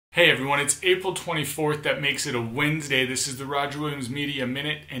Hey everyone, it's April 24th. That makes it a Wednesday. This is the Roger Williams Media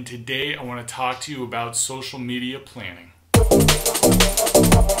Minute, and today I want to talk to you about social media planning.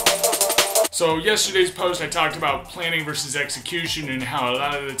 So yesterday's post I talked about planning versus execution and how a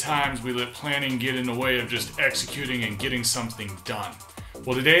lot of the times we let planning get in the way of just executing and getting something done.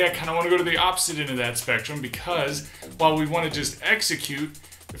 Well, today I kind of want to go to the opposite end of that spectrum, because while we want to just execute,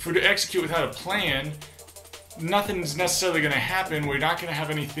 if we're to execute without a plan, nothing's necessarily going to happen. We're not going to have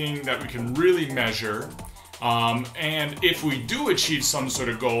anything that we can really measure. And if we do achieve some sort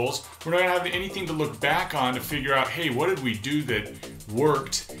of goals, we're not going to have anything to look back on to figure out, hey, what did we do that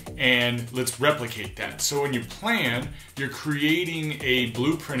worked? And let's replicate that. So when you plan, you're creating a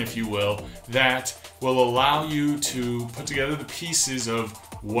blueprint, if you will, that will allow you to put together the pieces of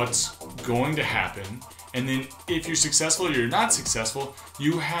what's going to happen. And then if you're successful or you're not successful,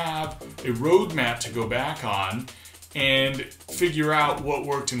 you have a roadmap to go back on and figure out what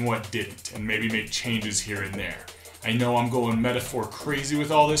worked and what didn't, and maybe make changes here and there. I know I'm going metaphor crazy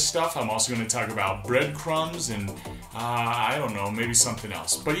with all this stuff. I'm also going to talk about breadcrumbs and I don't know, maybe something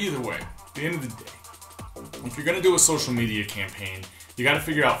else. But either way, at the end of the day, if you're going to do a social media campaign, you got to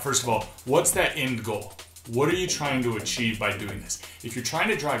figure out, first of all, what's that end goal? What are you trying to achieve by doing this? If you're trying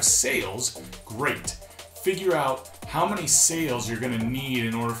to drive sales, great. Figure out how many sales you're going to need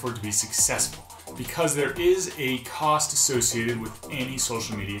in order for it to be successful, because there is a cost associated with any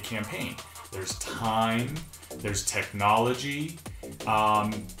social media campaign. There's time, there's technology,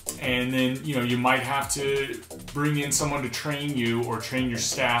 and then you might have to bring in someone to train you or train your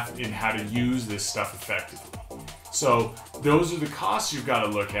staff in how to use this stuff effectively. So those are the costs you've got to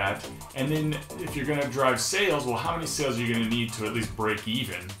look at. And then if you're going to drive sales, well, how many sales are you going to need to at least break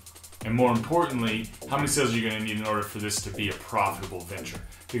even? And more importantly, how many sales are you going to need in order for this to be a profitable venture?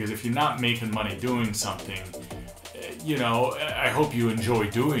 Because if you're not making money doing something, I hope you enjoy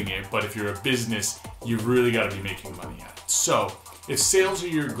doing it, but if you're a business, you've really got to be making money at it. So if sales are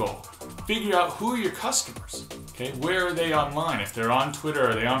your goal, figure out who are your customers, okay? Where are they online? If they're on Twitter,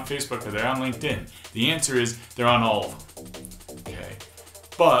 are they on Facebook, are they on LinkedIn? The answer is they're on all of them, okay?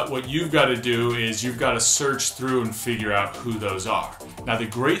 But what you've got to do is you've got to search through and figure out who those are. Now, the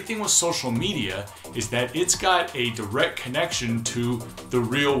great thing with social media is that it's got a direct connection to the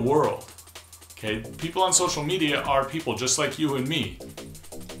real world. Okay, people on social media are people just like you and me.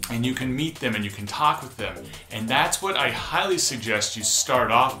 And you can meet them and you can talk with them. And that's what I highly suggest you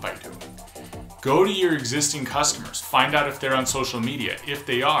start off by doing. Go to your existing customers. Find out if they're on social media. If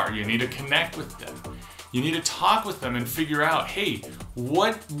they are, you need to connect with them. You need to talk with them and figure out, hey,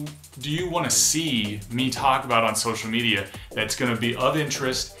 what do you want to see me talk about on social media that's going to be of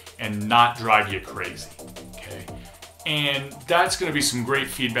interest and not drive you crazy, okay? And that's going to be some great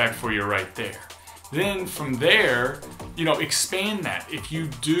feedback for you right there. Then from there, expand that. If you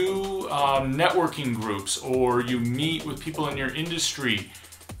do networking groups or you meet with people in your industry,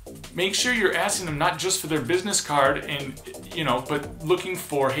 make sure you're asking them not just for their business card but looking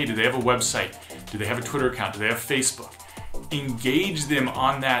for, hey, do they have a website? Do they have a Twitter account? Do they have Facebook? Engage them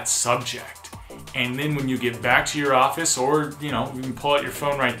on that subject. And then when you get back to your office, or you can pull out your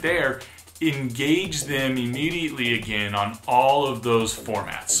phone right there, engage them immediately again on all of those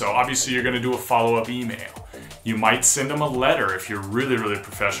formats. So obviously you're going to do a follow-up email. You might send them a letter if you're really, really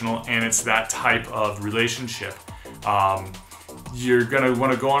professional and it's that type of relationship. You're going to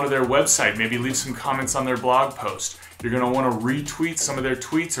want to go onto their website, maybe leave some comments on their blog post. You're going to want to retweet some of their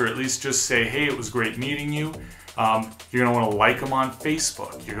tweets, or at least just say, hey, it was great meeting you. You're going to want to like them on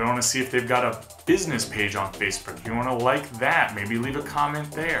Facebook. You're going to want to see if they've got a business page on Facebook. You want to like that, maybe leave a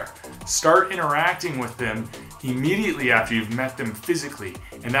comment there. Start interacting with them immediately after you've met them physically,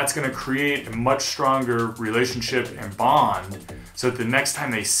 and that's going to create a much stronger relationship and bond, so that the next time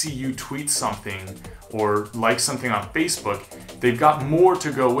they see you tweet something or like something on Facebook, they've got more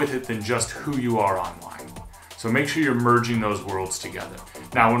to go with it than just who you are online. So make sure you're merging those worlds together.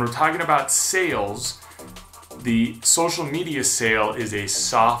 Now, when we're talking about sales, the social media sale is a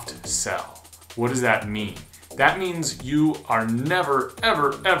soft sell. What does that mean? That means you are never,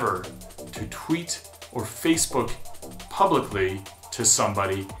 ever, ever to tweet or Facebook publicly to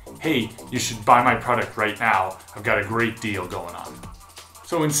somebody, hey, you should buy my product right now. I've got a great deal going on.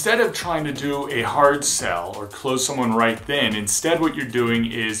 So instead of trying to do a hard sell or close someone right then, instead what you're doing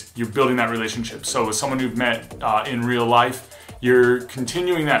is you're building that relationship. So with someone you've met in real life, you're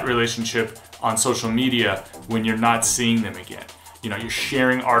continuing that relationship on social media when you're not seeing them again. You're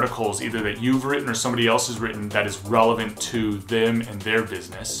sharing articles either that you've written or somebody else has written that is relevant to them and their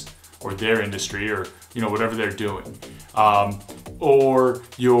business or their industry, or whatever they're doing. or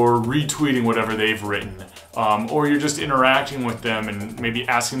you're retweeting whatever they've written, or you're just interacting with them and maybe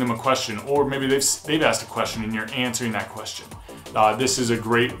asking them a question, or maybe they've asked a question and you're answering that question. This is a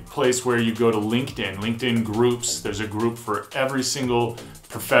great place where you go to LinkedIn. LinkedIn groups, there's a group for every single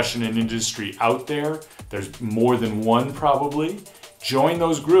profession and industry out there. There's more than one probably. Join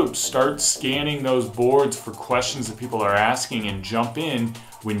those groups, start scanning those boards for questions that people are asking, and jump in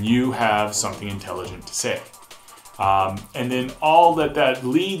when you have something intelligent to say. And then all that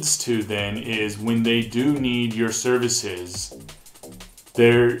leads to then is when they do need your services,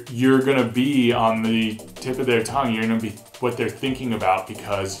 you're going to be on the tip of their tongue. You're going to be what they're thinking about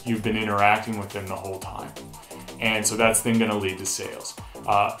because you've been interacting with them the whole time. And so that's then going to lead to sales.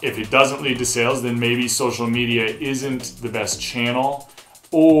 If it doesn't lead to sales, then maybe social media isn't the best channel,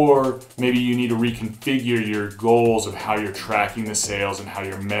 or maybe you need to reconfigure your goals of how you're tracking the sales and how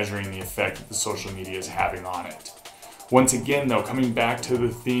you're measuring the effect that the social media is having on it. Once again, though, coming back to the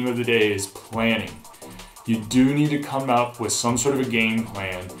theme of the day is planning. You do need to come up with some sort of a game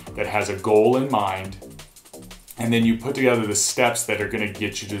plan that has a goal in mind, and then you put together the steps that are going to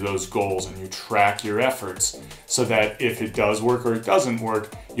get you to those goals, and you track your efforts so that if it does work or it doesn't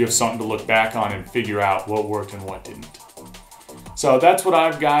work, you have something to look back on and figure out what worked and what didn't. So that's what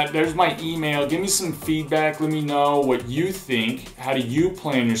I've got. There's my email. Give me some feedback. Let me know what you think. How do you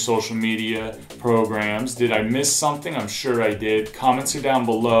plan your social media programs? Did I miss something? I'm sure I did. Comments are down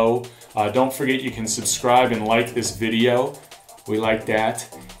below. Don't forget you can subscribe and like this video. We like that.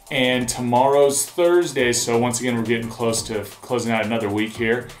 And tomorrow's Thursday, so once again, we're getting close to closing out another week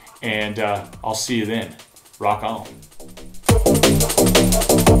here. And I'll see you then. Rock on.